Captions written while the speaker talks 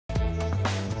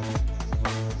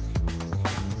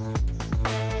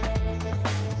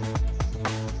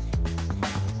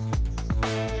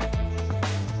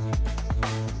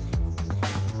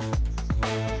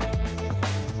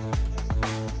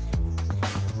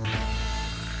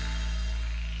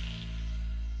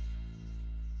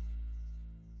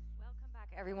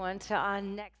everyone, to our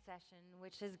next session,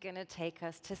 which is going to take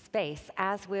us to space,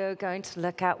 as we're going to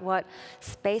look at what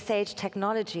space-age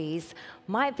technologies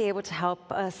might be able to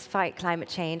help us fight climate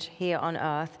change here on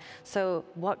Earth. So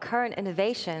what current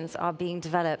innovations are being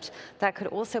developed that could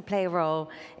also play a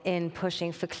role in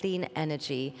pushing for clean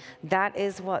energy. That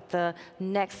is what the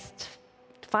next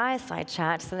fireside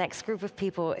chat, the next group of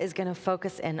people, is going to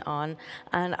focus in on.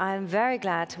 And I'm very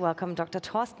glad to welcome Dr.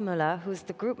 Torsten Müller, who's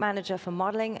the Group Manager for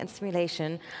Modeling and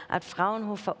Simulation at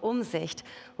Fraunhofer UMSICHT,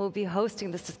 who will be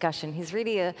hosting this discussion. He's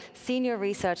really a senior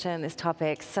researcher in this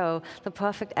topic, so the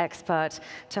perfect expert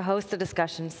to host the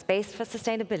discussion, Space for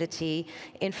Sustainability,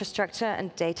 Infrastructure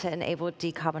and Data-Enabled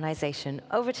Decarbonization.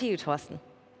 Over to you, Torsten.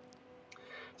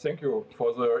 Thank you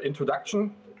for the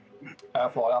introduction.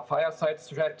 For our fireside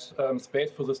chat, Space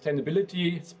for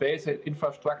Sustainability, Space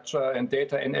Infrastructure and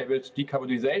Data-Enabled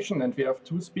Decarbonization. And we have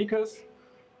two speakers,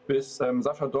 with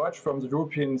Sascha Deutsch from the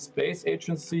European Space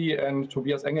Agency and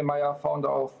Tobias Engelmeier, founder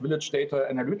of Village Data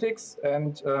Analytics.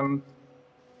 And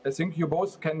I think you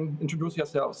both can introduce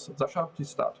yourselves. Sascha, please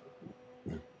start.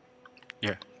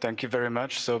 Yeah, thank you very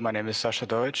much. So my name is Sascha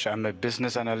Deutsch. I'm a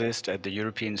business analyst at the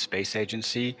European Space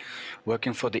Agency,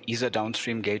 working for the ESA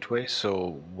Downstream gateway.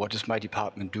 So what is my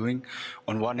department doing?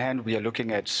 On one hand, we are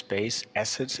looking at space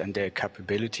assets and their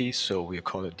capabilities. So we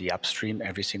call it the upstream,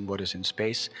 everything what is in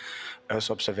space.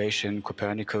 Earth observation,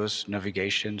 Copernicus,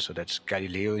 navigation, so that's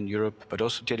Galileo in Europe, but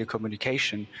also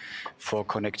telecommunication for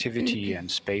connectivity and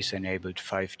space-enabled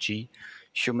 5G.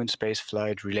 Human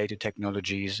spaceflight, related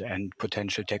technologies, and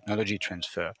potential technology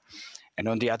transfer. And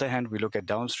on the other hand, we look at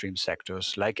downstream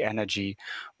sectors like energy.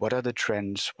 What are the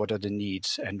trends? What are the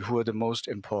needs? And who are the most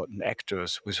important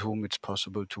actors with whom it's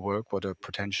possible to work? What are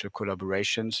potential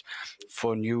collaborations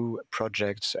for new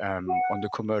projects on the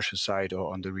commercial side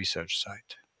or on the research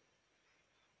side?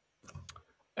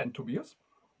 And Tobias?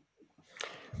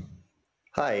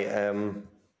 Hi,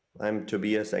 I'm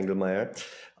Tobias Engelmeier.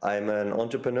 I'm an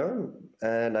entrepreneur,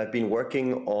 and I've been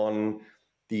working on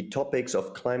the topics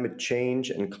of climate change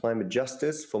and climate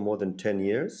justice for more than 10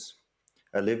 years.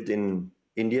 I lived in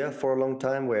India for a long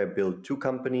time, where I built 2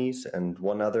 companies and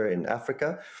one other in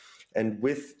Africa. And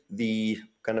with the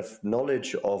kind of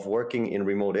knowledge of working in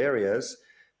remote areas,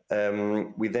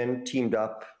 we then teamed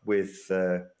up with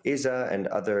ESA and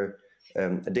other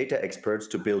data experts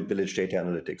to build Village Data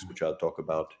Analytics, which I'll talk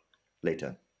about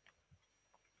later.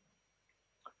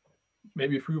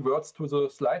 Maybe a few words to the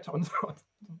slide on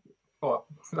oh.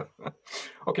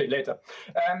 Okay, later.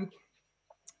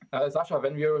 Sascha,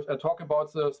 when we talk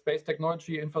about the space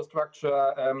technology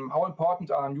infrastructure, how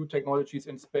important are new technologies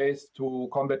in space to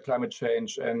combat climate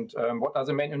change, and what are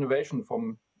the main innovations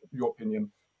from your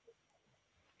opinion?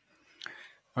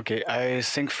 Okay, I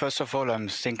think first of all, I'm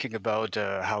thinking about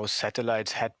how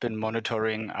satellites had been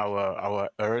monitoring our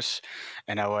Earth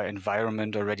and our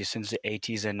environment already since the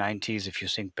 80s and 90s. If you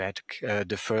think back,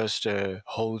 the first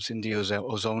holes in the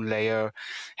ozone layer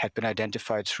had been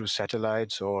identified through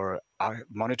satellites, or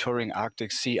monitoring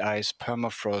Arctic sea ice,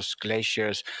 permafrost,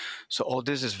 glaciers. So all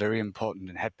this is very important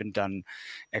and had been done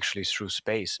actually through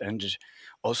space. And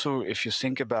also, if you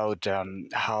think about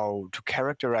how to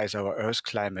characterize our Earth's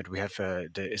climate, we have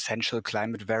the essential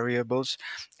climate variables,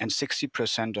 and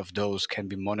 60% of those can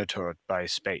be monitored by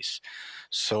space.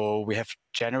 So we have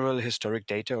general historic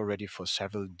data already for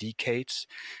several decades.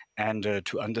 And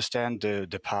to understand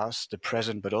the past, the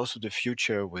present, but also the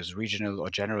future with regional or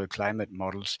general climate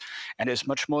models. And it's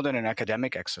much more than an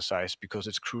academic exercise, because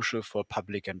it's crucial for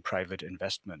public and private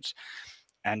investments.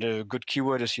 And a good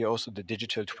keyword is here also the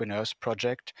Digital Twin Earth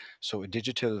project. So a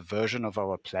digital version of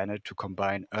our planet to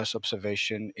combine Earth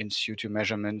observation, in situ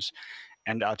measurements,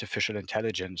 and artificial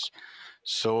intelligence.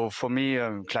 So for me,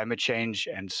 climate change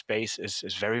and space is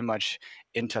very much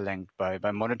interlinked by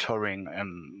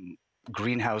monitoring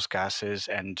greenhouse gases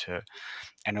and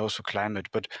also climate.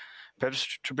 But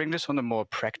perhaps to bring this on a more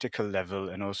practical level,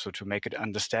 and also to make it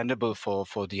understandable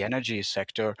for the energy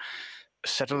sector,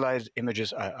 satellite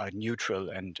images are neutral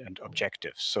and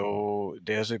objective. So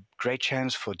there's a great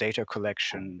chance for data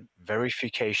collection,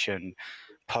 verification,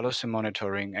 policy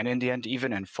monitoring, and in the end,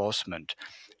 even enforcement.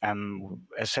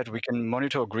 As said, we can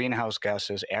monitor greenhouse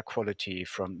gases, air quality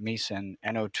from methane,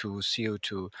 NO2,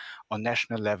 CO2 on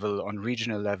national level, on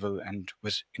regional level, and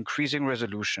with increasing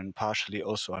resolution, partially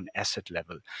also on asset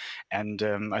level. And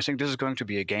I think this is going to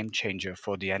be a game changer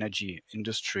for the energy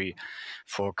industry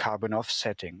for carbon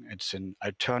offsetting. It's an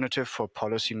alternative for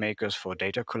policymakers for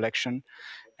data collection.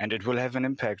 And it will have an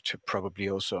impact probably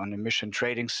also on emission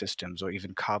trading systems or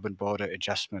even carbon border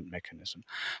adjustment mechanism.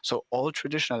 So all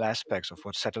traditional aspects of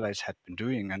what satellites had been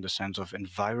doing in the sense of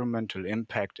environmental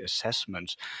impact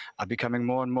assessments are becoming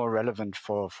more and more relevant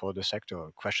for the sector.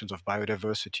 Questions of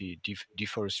biodiversity,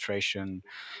 deforestation,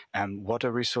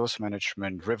 water resource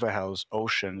management, river health,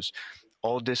 oceans,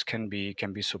 all this can be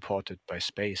supported by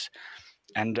space.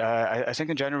 And I think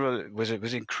in general,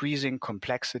 with increasing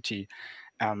complexity,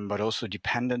 but also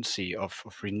dependency of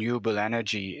renewable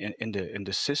energy in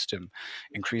the system,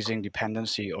 increasing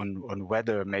dependency on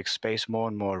weather makes space more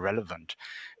and more relevant,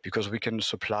 because we can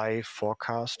supply,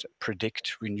 forecast,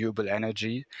 predict renewable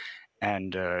energy,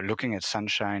 and looking at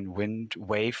sunshine, wind,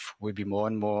 wave will be more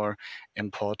and more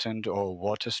important, or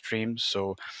water streams.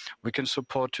 So we can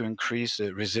support to increase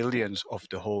the resilience of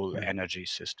the whole energy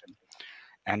system.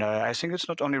 And I think it's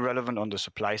not only relevant on the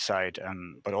supply side,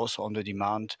 but also on the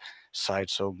demand side.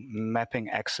 So mapping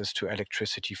access to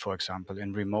electricity, for example,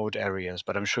 in remote areas.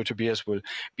 But I'm sure Tobias will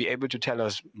be able to tell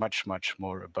us much, much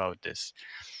more about this.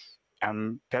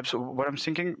 Perhaps what I'm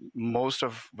thinking most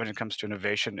of when it comes to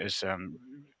innovation is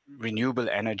renewable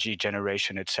energy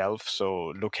generation itself.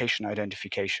 So location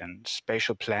identification,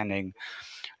 spatial planning,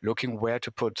 looking where to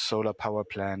put solar power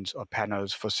plants or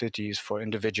panels for cities, for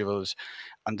individuals,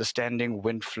 understanding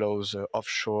wind flows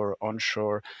offshore,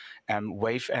 onshore,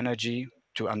 wave energy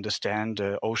to understand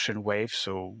ocean waves,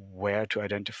 so where to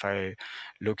identify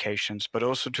locations, but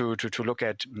also to look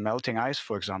at melting ice,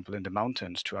 for example, in the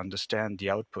mountains, to understand the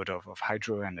output of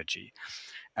hydro energy.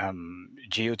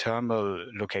 Geothermal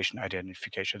location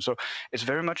identification. So it's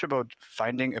very much about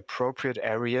finding appropriate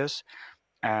areas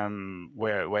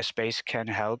where space can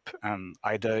help,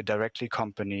 either directly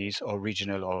companies or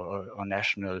regional or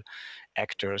national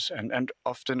actors, and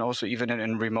often also even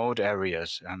in remote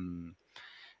areas.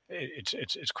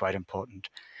 It's quite important.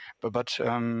 But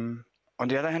on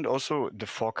the other hand, also the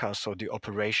forecast or the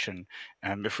operation.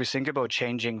 If we think about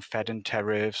changing feed-in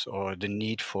tariffs or the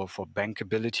need for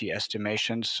bankability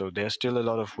estimations, so there's still a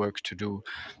lot of work to do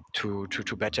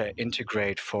to better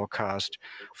integrate forecast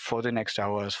for the next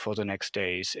hours, for the next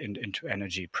days into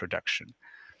energy production.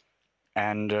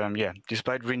 And yeah,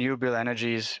 despite renewable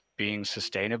energies being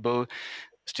sustainable,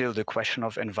 still the question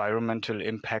of environmental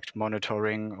impact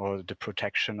monitoring or the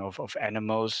protection of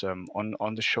animals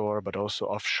on the shore, but also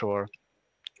offshore,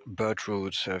 bird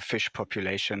routes, fish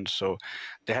populations. So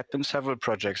there have been several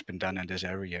projects been done in this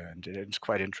area, and it's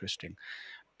quite interesting.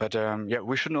 But yeah,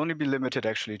 we shouldn't only be limited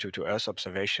actually to Earth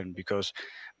observation, because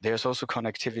there's also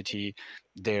connectivity,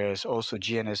 there's also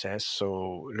GNSS,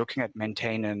 so looking at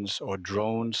maintenance or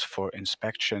drones for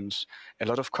inspections, a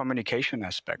lot of communication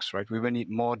aspects, right? We will need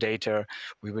more data,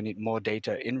 we will need more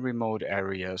data in remote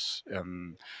areas.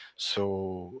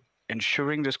 So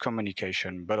ensuring this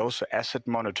communication, but also asset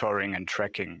monitoring and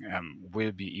tracking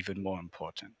will be even more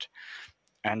important.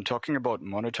 And talking about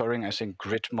monitoring, I think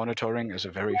grid monitoring is a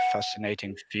very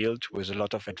fascinating field with a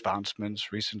lot of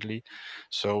advancements recently.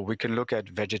 So we can look at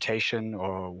vegetation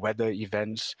or weather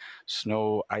events,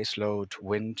 snow, ice load,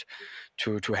 wind,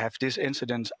 to have these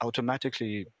incidents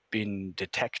automatically being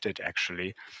detected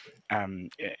actually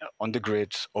on the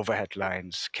grids, overhead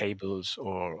lines, cables,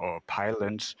 or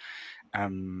pylons.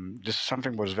 This is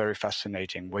something was very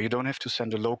fascinating, where you don't have to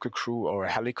send a local crew or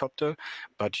a helicopter,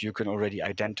 but you can already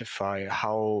identify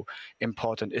how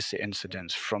important is the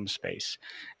incidence from space.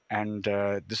 And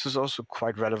this is also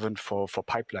quite relevant for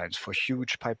pipelines, for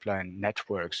huge pipeline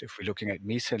networks. If we're looking at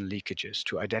methane leakages,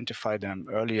 to identify them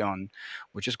early on,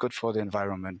 which is good for the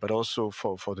environment, but also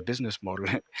for the business model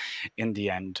in the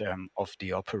end of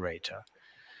the operator.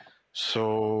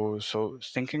 So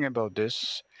thinking about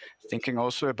this, thinking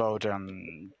also about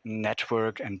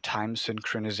network and time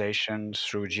synchronization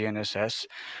through GNSS,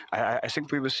 I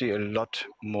think we will see a lot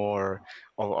more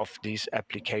of these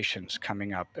applications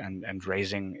coming up and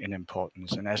raising in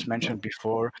importance. And as mentioned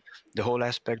before, the whole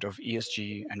aspect of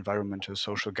ESG, environmental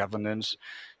social governance,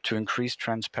 to increase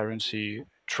transparency,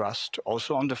 trust,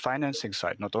 also on the financing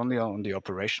side, not only on the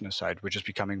operational side, which is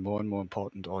becoming more and more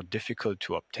important or difficult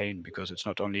to obtain, because it's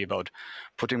not only about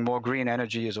putting more green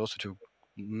energy, it's also to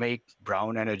make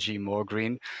brown energy more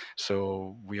green.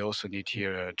 So we also need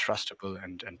here trustable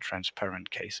and transparent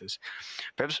cases.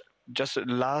 Perhaps just a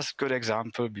last good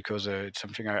example, because it's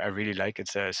something I really like.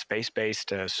 It's a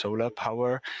space-based solar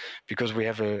power, because we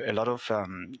have a lot of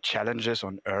challenges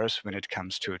on Earth when it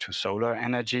comes to solar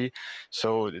energy.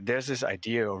 So there's this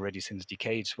idea already since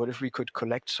decades. What if we could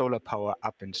collect solar power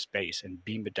up in space and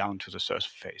beam it down to the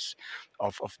surface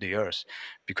of the Earth?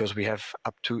 Because we have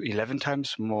up to 11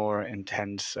 times more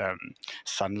intense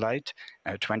sunlight,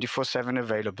 24/7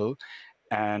 available,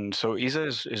 And so ESA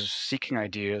is seeking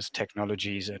ideas,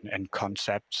 technologies, and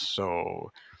concepts. So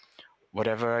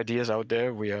whatever ideas out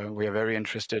there, we are very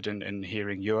interested in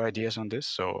hearing your ideas on this.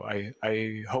 So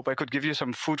I hope I could give you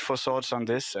some food for thoughts on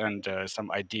this and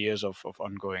some ideas of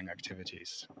ongoing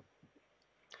activities.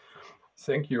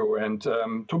 Thank you. And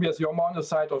Tobias, you're more on the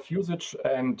side of usage,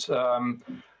 and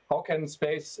how can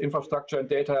space infrastructure and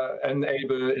data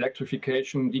enable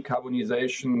electrification,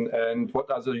 decarbonization, and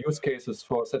what are the use cases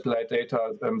for satellite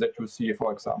data that you see,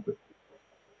 for example?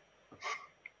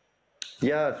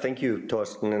 Yeah, thank you,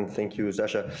 Torsten, and thank you,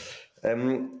 Sascha.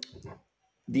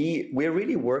 We're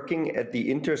really working at the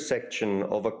intersection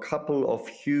of a couple of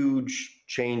huge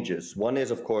changes. One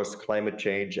is, of course, climate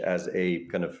change as a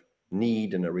kind of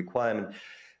need and a requirement.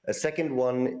 A second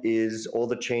one is all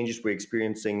the changes we're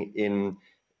experiencing in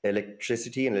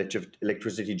electricity and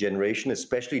electricity generation,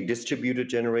 especially distributed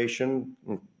generation.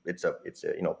 It's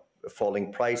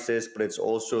falling prices, but it's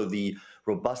also the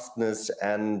robustness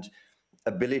and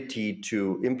ability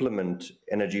to implement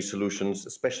energy solutions,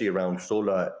 especially around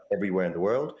solar everywhere in the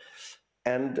world.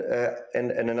 And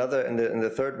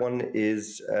the third one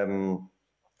is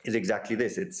exactly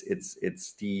this.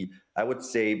 It's the, I would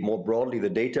say more broadly, the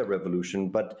data revolution,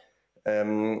 but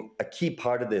a key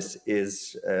part of this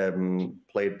is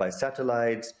played by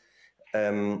satellites.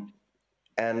 And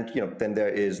then there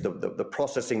is the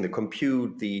processing, the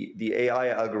compute, the AI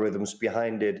algorithms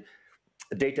behind it,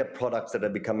 data products that are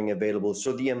becoming available.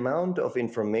 So the amount of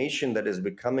information that is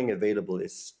becoming available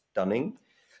is stunning,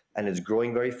 and it's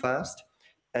growing very fast.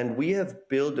 And we have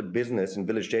built a business in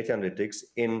Village Data Analytics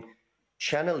in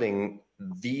channeling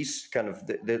these kind of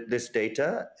this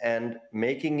data and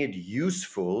making it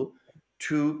useful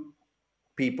to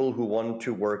people who want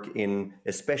to work in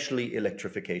especially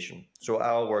electrification. So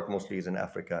our work mostly is in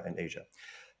Africa and Asia.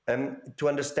 To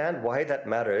understand why that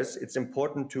matters, it's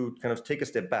important to kind of take a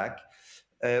step back.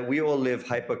 We all live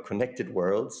hyper-connected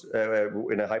worlds.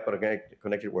 In a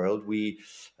hyper-connected world, we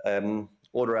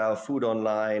order our food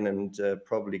online and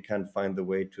probably can't find the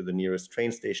way to the nearest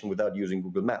train station without using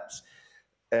Google Maps.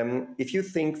 If you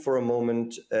think for a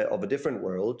moment of a different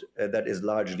world that is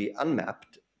largely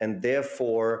unmapped and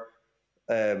therefore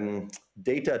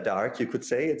data dark, you could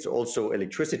say, it's also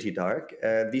electricity dark.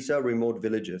 These are remote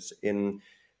villages in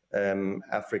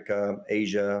Africa,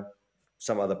 Asia,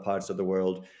 some other parts of the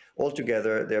world.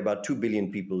 Altogether, there are about 2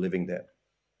 billion people living there.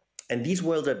 And these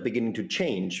worlds are beginning to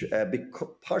change,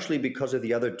 partially because of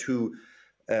the other two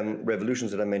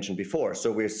revolutions that I mentioned before.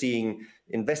 So we're seeing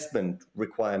investment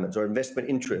requirements or investment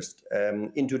interest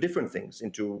into different things,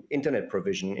 into internet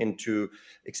provision, into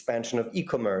expansion of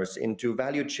e-commerce, into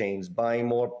value chains, buying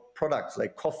more products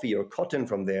like coffee or cotton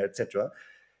from there, etc.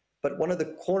 But one of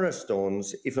the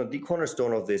cornerstones, if not the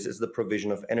cornerstone of this, is the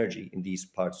provision of energy in these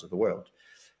parts of the world.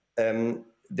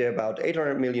 There are about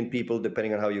 800 million people,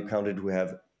 depending on how you count it, who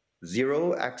have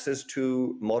zero access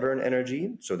to modern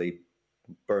energy, so they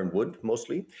burn wood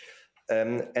mostly.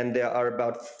 And there are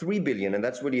about 3 billion, and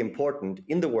that's really important,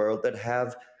 in the world that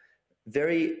have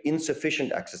very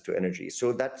insufficient access to energy.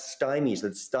 So that stymies,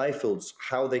 that stifles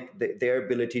how their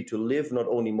ability to live not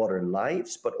only modern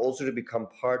lives, but also to become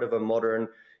part of a modern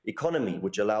economy,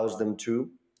 which allows them to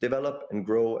develop and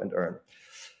grow and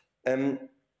earn.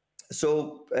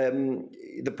 So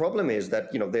the problem is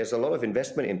that there's a lot of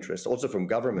investment interest also from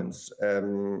governments,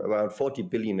 around 40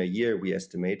 billion a year we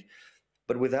estimate,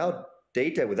 but without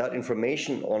data, without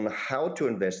information on how to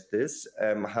invest this,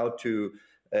 how to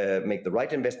make the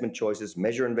right investment choices,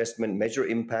 measure investment, measure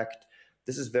impact,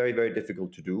 this is very, very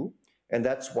difficult to do. And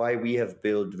that's why we have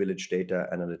built Village Data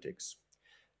Analytics.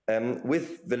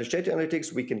 With Village Data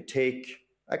Analytics, we can take,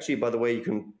 actually, by the way, you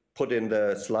can put in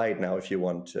the slide now if you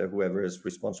want, whoever is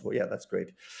responsible. Yeah, that's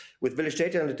great. With Village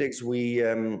Data Analytics, we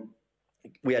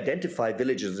identify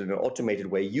villages in an automated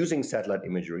way using satellite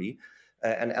imagery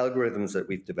and algorithms that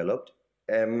we've developed,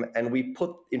 and we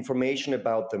put information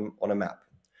about them on a map.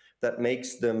 That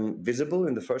makes them visible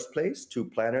in the first place to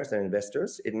planners and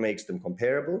investors. It makes them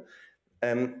comparable,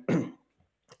 and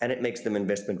it makes them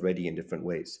investment ready in different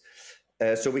ways.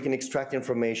 So we can extract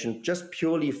information just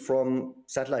purely from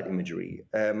satellite imagery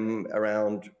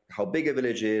around how big a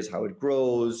village is, how it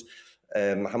grows,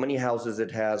 how many houses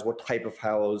it has, what type of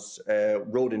house,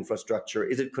 road infrastructure,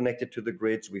 is it connected to the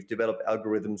grids? We've developed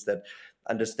algorithms that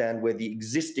understand where the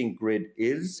existing grid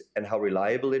is and how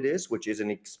reliable it is, which is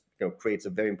creates a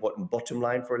very important bottom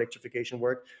line for electrification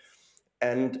work,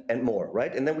 and more,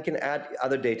 right? And then we can add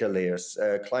other data layers,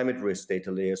 climate risk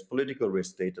data layers, political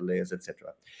risk data layers,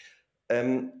 etc.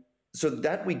 So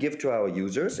that we give to our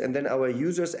users, and then our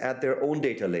users add their own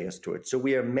data layers to it. So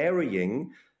we are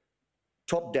marrying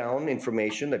top-down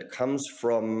information that comes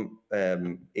from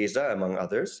ESA, among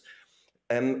others,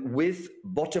 with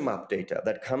bottom-up data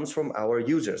that comes from our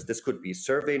users. This could be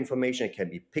survey information, it can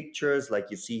be pictures, like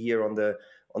you see here on the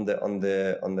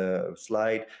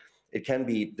slide. It can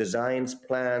be designs,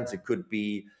 plans. It could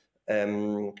be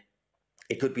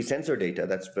sensor data,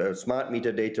 that's smart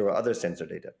meter data or other sensor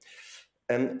data.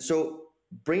 So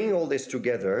bringing all this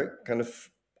together kind of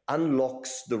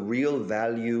unlocks the real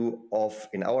value of,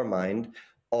 in our mind,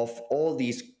 of all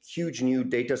these huge new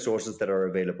data sources that are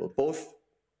available, both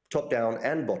top-down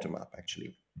and bottom-up,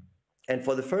 actually. And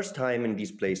for the first time in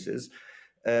these places,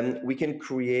 we can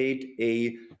create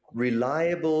a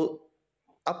reliable,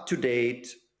 up-to-date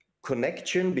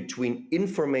connection between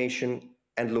information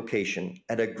and location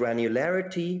at a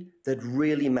granularity that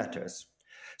really matters.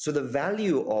 So the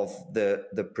value of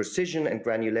the precision and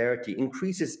granularity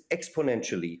increases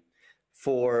exponentially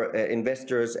for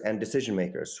investors and decision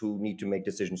makers who need to make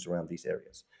decisions around these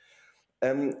areas.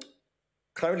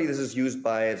 Currently, this is used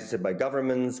by, as I said, by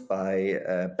governments, by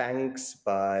banks,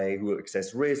 by who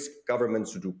assess risk,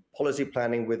 governments who do policy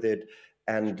planning with it,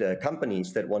 and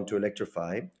companies that want to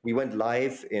electrify. We went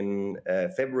live in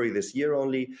February this year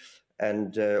only,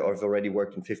 and I've already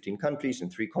worked in 15 countries in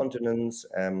 3 continents.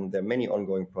 There are many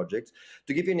ongoing projects.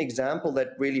 To give you an example that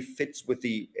really fits with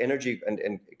the energy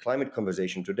and climate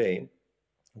conversation today,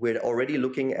 we're already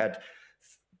looking at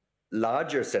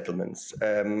larger settlements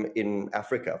in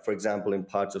Africa, for example, in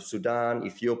parts of Sudan,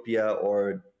 Ethiopia,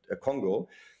 or Congo,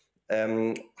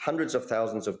 hundreds of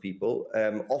thousands of people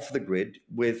off the grid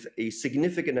with a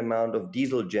significant amount of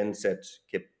diesel genset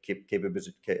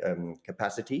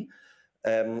capacity,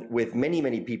 with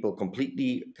many people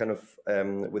completely kind of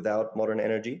without modern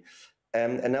energy.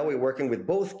 And now we're working with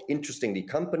both, interestingly,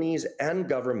 companies and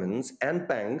governments and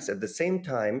banks at the same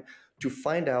time to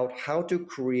find out how to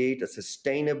create a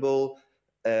sustainable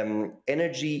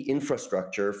energy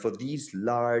infrastructure for these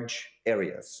large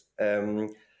areas.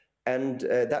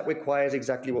 That requires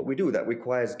exactly what we do. That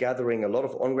requires gathering a lot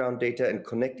of on-ground data and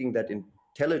connecting that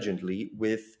intelligently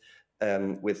with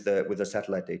the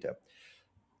satellite data.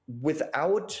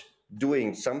 Without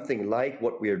doing something like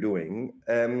what we are doing,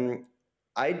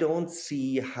 I don't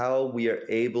see how we are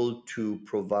able to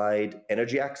provide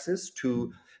energy access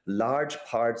to large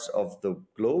parts of the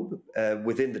globe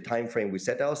within the time frame we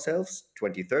set ourselves,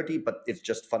 2030, but it's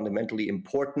just fundamentally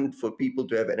important for people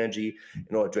to have energy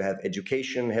in order to have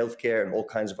education, healthcare, and all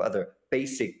kinds of other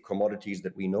basic commodities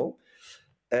that we know.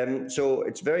 So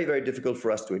it's very difficult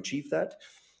for us to achieve that.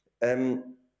 And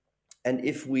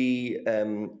if we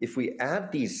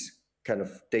add these kind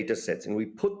of data sets and we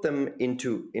put them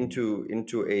into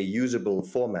a usable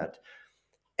format,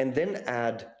 and then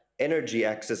add energy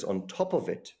access on top of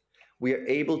it, we are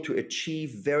able to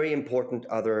achieve very important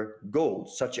other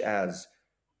goals, such as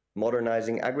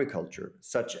modernizing agriculture,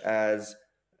 such as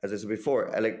I said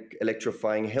before,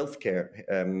 electrifying healthcare,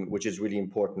 which is really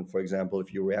important, for example,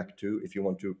 if you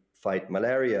want to fight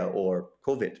malaria or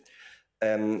COVID,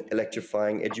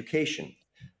 electrifying education,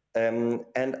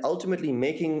 and ultimately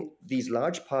making these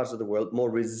large parts of the world more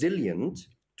resilient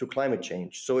to climate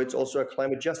change. So it's also a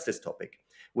climate justice topic.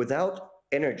 Without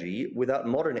energy, without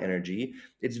modern energy,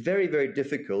 it's very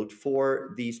difficult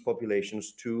for these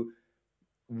populations to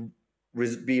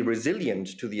be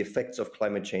resilient to the effects of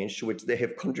climate change, to which they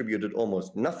have contributed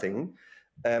almost nothing,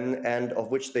 and of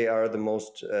which they are the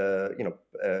most,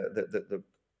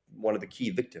 one of the key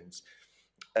victims.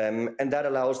 And that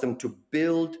allows them to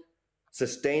build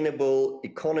sustainable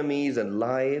economies and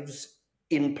lives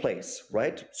in place,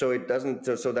 right? So it doesn't,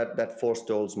 so that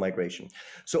forestalls migration.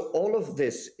 So all of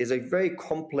this is a very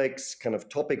complex kind of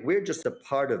topic. We're just a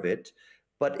part of it,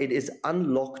 but it is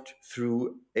unlocked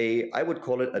through I would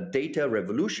call it a data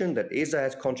revolution that ESA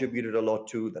has contributed a lot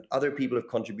to, that other people have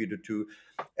contributed to,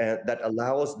 that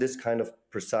allows this kind of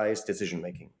precise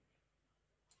decision-making.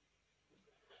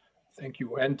 Thank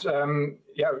you. And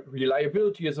yeah,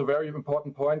 reliability is a very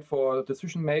important point for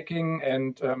decision-making.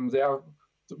 And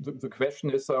the question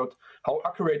is how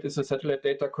accurate is the satellite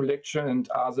data collection, and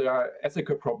are there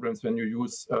ethical problems when you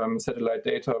use satellite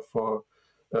data for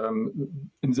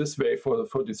in this way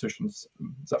for decisions?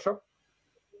 Sascha?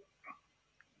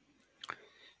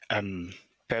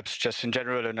 Perhaps just in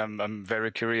general, and I'm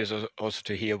very curious also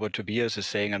to hear what Tobias is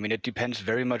saying. I mean, it depends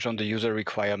very much on the user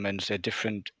requirements. There are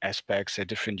different aspects, there are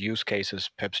different use cases.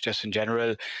 Perhaps just in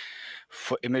general,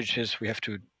 for images, we have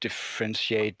to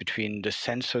differentiate between the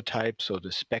sensor type, so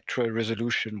the spectral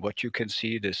resolution, what you can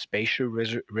see, the spatial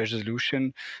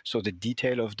resolution, so the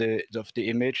detail of the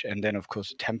image, and then of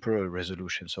course temporal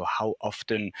resolution. So how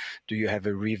often do you have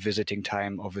a revisiting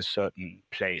time of a certain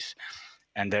place?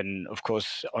 And then, of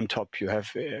course, on top you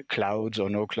have clouds or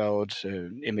no clouds,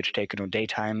 image taken on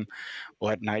daytime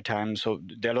or at nighttime. So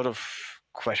there are a lot of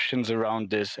questions around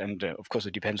this, and of course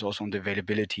it depends also on the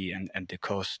availability and the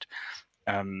cost.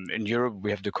 In Europe,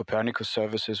 we have the Copernicus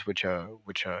services, which are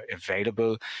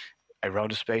available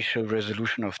around a spatial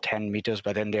resolution of 10 meters,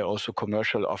 but then there are also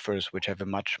commercial offers which have a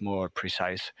much more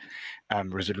precise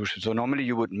resolution. So normally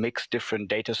you would mix different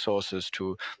data sources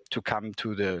to come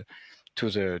to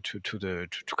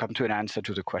come to an answer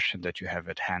to the question that you have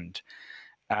at hand.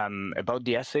 About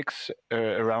the ethics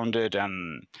around it,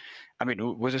 I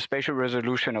mean, with a spatial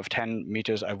resolution of 10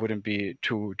 meters, I wouldn't be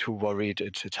too worried.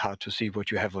 It's hard to see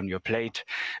what you have on your plate.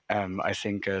 I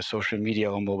think social media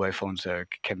or mobile phones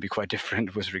can be quite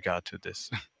different with regard to this.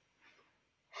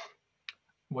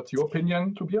 What's your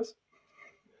opinion, Tobias?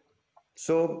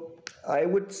 So I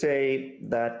would say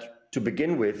that to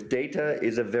begin with, data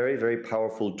is a very, very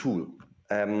powerful tool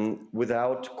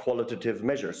without qualitative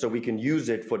measures. So we can use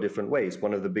it for different ways.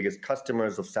 One of the biggest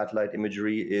customers of satellite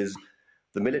imagery is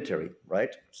the military,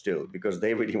 right? Still, because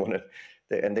they really want to,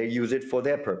 and they use it for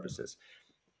their purposes.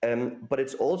 But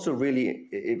it's also really,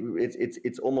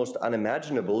 it's almost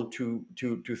unimaginable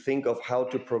to think of how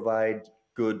to provide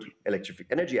good electric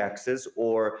energy access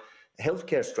or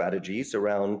healthcare strategies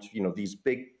around, you know, these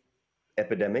big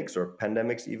epidemics or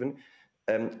pandemics even,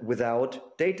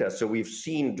 without data. So we've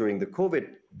seen during the COVID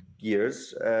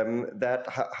years that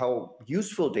how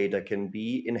useful data can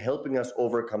be in helping us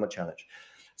overcome a challenge.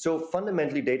 So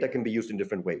fundamentally, data can be used in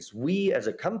different ways. We as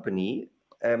a company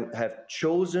have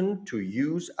chosen to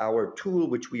use our tool,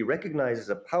 which we recognize as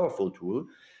a powerful tool,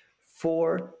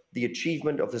 for the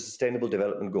achievement of the Sustainable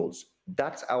Development Goals.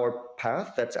 That's our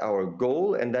path, that's our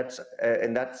goal, and that's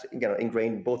you know,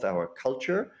 ingrained in both our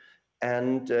culture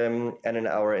and in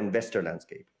our investor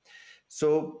landscape.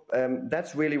 So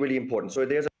that's really, really important. So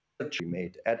there's a choice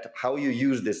made at how you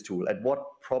use this tool, at what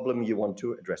problem you want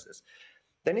to address this.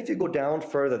 Then if you go down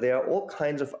further, there are all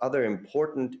kinds of other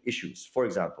important issues. For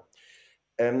example,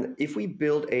 if we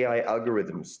build AI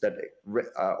algorithms that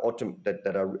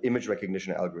are image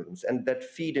recognition algorithms and that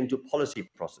feed into policy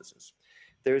processes,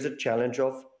 there is a challenge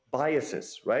of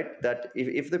biases, right? That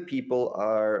if the people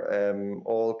are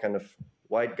all kind of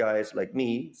white guys like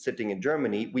me sitting in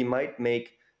Germany, we might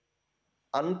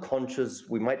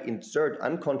insert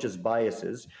unconscious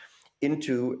biases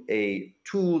into a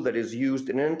tool that is used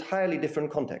in an entirely different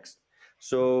context.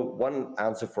 So one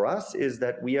answer for us is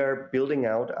that we are building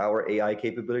out our AI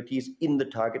capabilities in the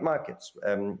target markets.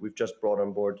 We've just brought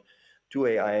on board 2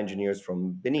 AI engineers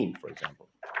from Benin, for example.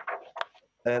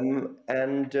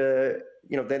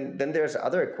 You know, then there's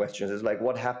other questions. It's like,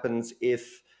 what happens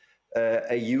if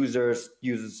a user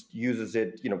uses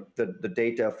it, you know, the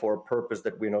data for a purpose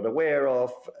that we're not aware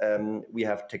of? We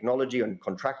have technology and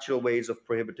contractual ways of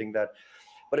prohibiting that.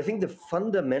 But I think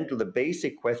the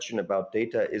basic question about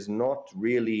data is not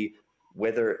really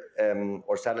whether,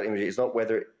 or satellite imagery is not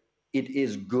whether it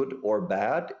is good or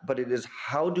bad, but it is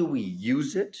how do we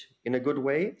use it in a good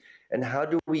way, and how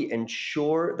do we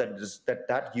ensure that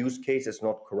that use case is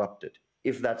not corrupted,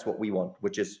 if that's what we want,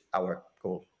 which is our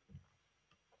goal.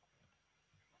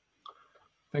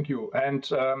 Thank you. And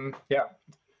yeah,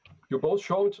 you both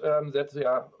showed that there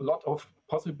are a lot of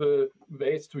possible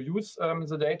ways to use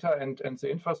the data and the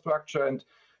infrastructure. And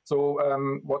so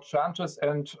what challenges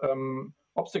and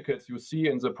obstacles you see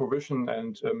in the provision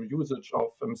and usage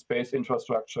of space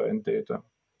infrastructure and data?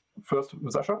 First,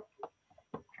 Sascha?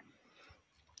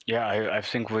 Yeah, I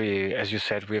think we, as you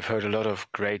said, we've heard a lot of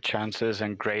great chances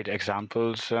and great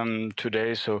examples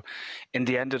today. So in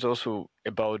the end, it's also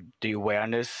about the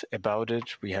awareness about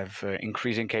it. We have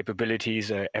increasing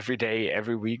capabilities every day,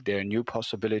 every week. There are new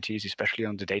possibilities, especially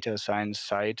on the data science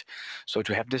side. So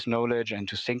to have this knowledge and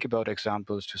to think about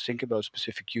examples, to think about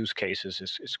specific use cases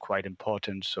is quite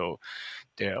important. So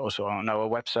there also on our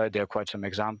website, there are quite some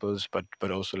examples, but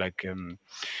also like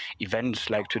events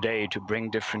like today to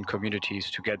bring different communities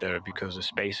together, because the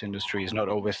space industry is not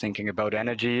always thinking about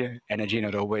energy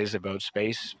not always about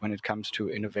space when it comes to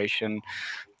innovation,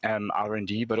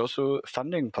 R&D, but also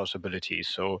funding possibilities.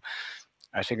 So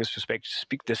I think it's to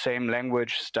speak the same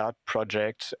language, start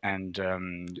projects, and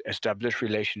establish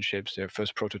relationships. There are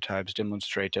first prototypes,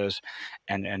 demonstrators,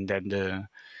 and then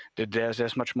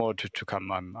there's much more to come.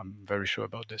 I'm very sure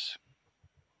about this.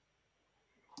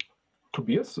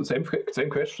 Tobias, the same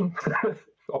question.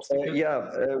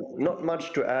 Not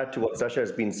much to add to what Sascha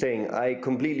has been saying. I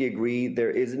completely agree. There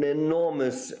is an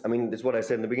enormous, I mean, that's what I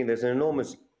said in the beginning, there's an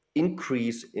enormous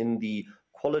increase in the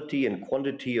quality and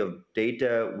quantity of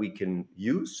data we can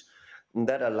use. And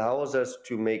that allows us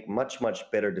to make much, much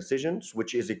better decisions,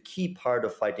 which is a key part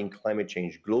of fighting climate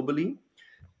change globally.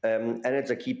 And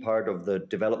it's a key part of the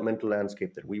developmental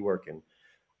landscape that we work in.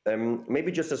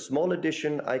 Maybe just a small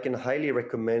addition, I can highly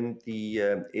recommend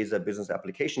the ESA business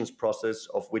applications process,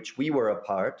 of which we were a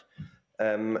part.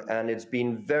 And it's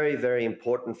been very, very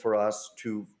important for us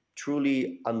to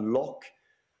truly unlock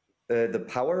the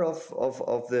power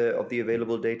of the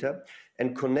available data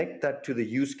and connect that to the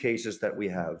use cases that we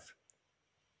have.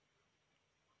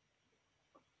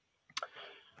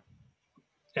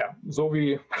 Yeah, so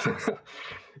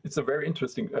it's a very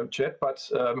interesting chat, but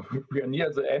we are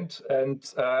near the end. And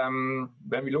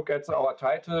when we look at our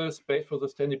title, Space for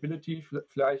Sustainability,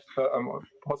 vielleicht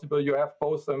possible you have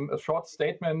both a short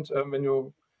statement when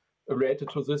you related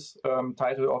to this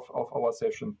title of our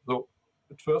session. So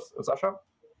at first, Sascha.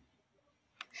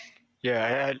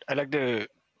 Yeah, I like the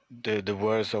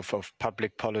words of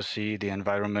public policy, the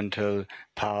environmental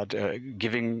part,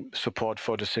 giving support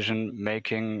for decision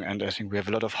making. And I think we have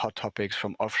a lot of hot topics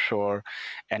from offshore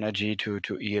energy to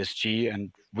ESG.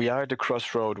 And we are at the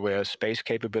crossroad where space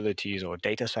capabilities or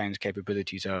data science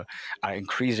capabilities are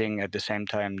increasing. At the same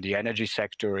time, the energy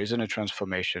sector is in a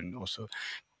transformation also.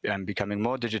 Becoming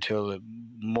more digital,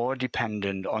 more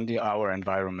dependent on our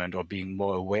environment, or being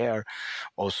more aware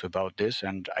also about this.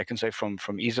 And I can say from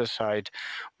ESA's side,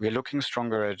 we're looking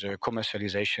stronger at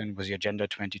commercialization with the Agenda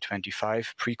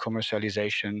 2025,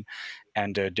 pre-commercialization,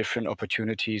 and different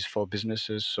opportunities for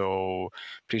businesses. So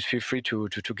please feel free to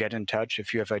get in touch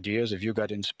if you have ideas, if you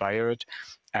got inspired.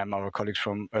 Our colleagues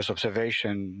from Earth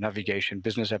Observation, Navigation,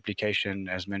 Business Application,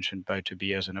 as mentioned by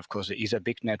Tobias, and of course the ESA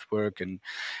Big Network and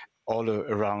all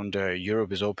around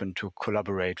Europe is open to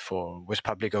collaborate with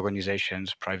public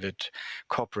organizations, private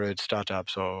corporate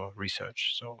startups, or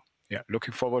research. So yeah,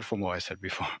 looking forward for more, I said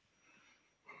before.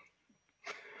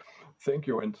 Thank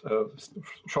you. And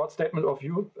short statement of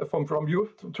you from you,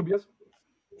 Tobias?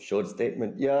 Short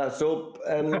statement. Yeah, so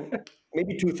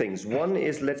maybe two things. One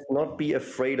is, let's not be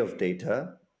afraid of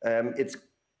data.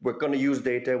 We're going to use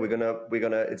data.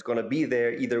 It's going to be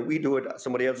there. Either we do it,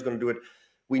 somebody else is going to do it.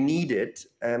 We need it,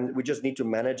 and we just need to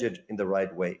manage it in the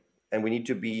right way. And we need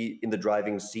to be in the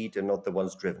driving seat and not the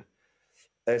ones driven.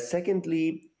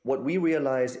 Secondly, what we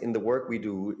realize in the work we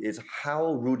do is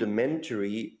how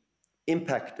rudimentary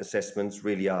impact assessments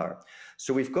really are.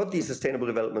 So we've got these sustainable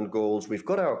development goals, we've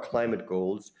got our climate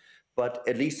goals, but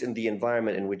at least in the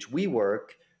environment in which we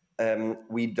work,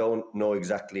 we don't know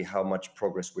exactly how much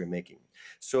progress we're making.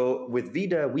 So with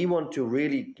VIDA, we want to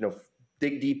really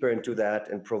dig deeper into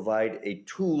that and provide a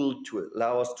tool to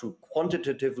allow us to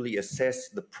quantitatively assess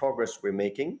the progress we're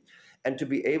making and to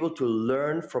be able to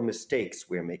learn from mistakes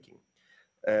we're making.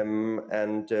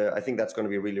 I think that's going to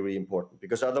be really, really important,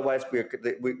 because otherwise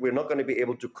we're not going to be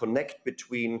able to connect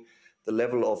between the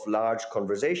level of large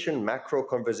conversation, macro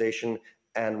conversation,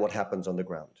 and what happens on the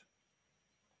ground.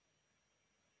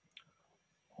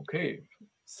 Okay,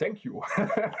 thank you.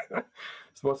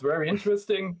 This was very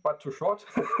interesting, but too short.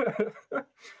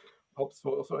 Hope it was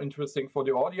also interesting for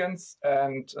the audience.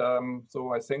 And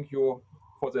so I thank you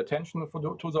for the attention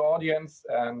to the audience,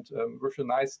 and wish a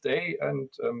nice day. And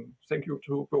thank you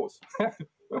to both.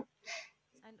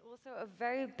 And also a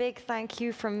very big thank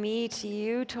you from me to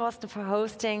you, Torsten, for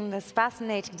hosting this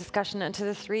fascinating discussion, and to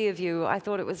the three of you. I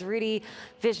thought it was really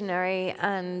visionary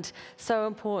and so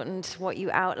important what you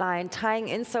outlined, tying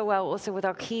in so well also with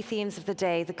our key themes of the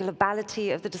day, the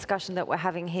globality of the discussion that we're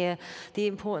having here, the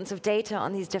importance of data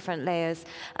on these different layers.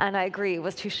 And I agree, it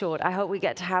was too short. I hope we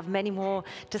get to have many more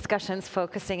discussions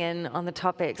focusing in on the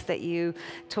topics that you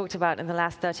talked about in the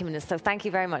last 30 minutes. So thank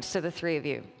you very much to the three of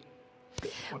you.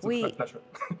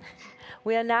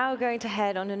 We are now going to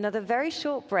head on another very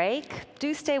short break.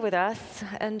 Do stay with us,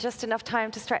 and just enough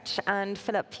time to stretch and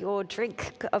fill up your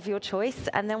drink of your choice.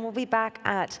 And then we'll be back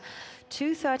at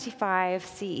 2:35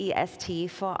 CEST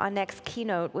for our next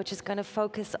keynote, which is going to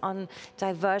focus on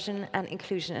diversion and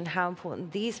inclusion and how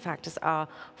important these factors are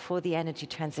for the energy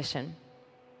transition.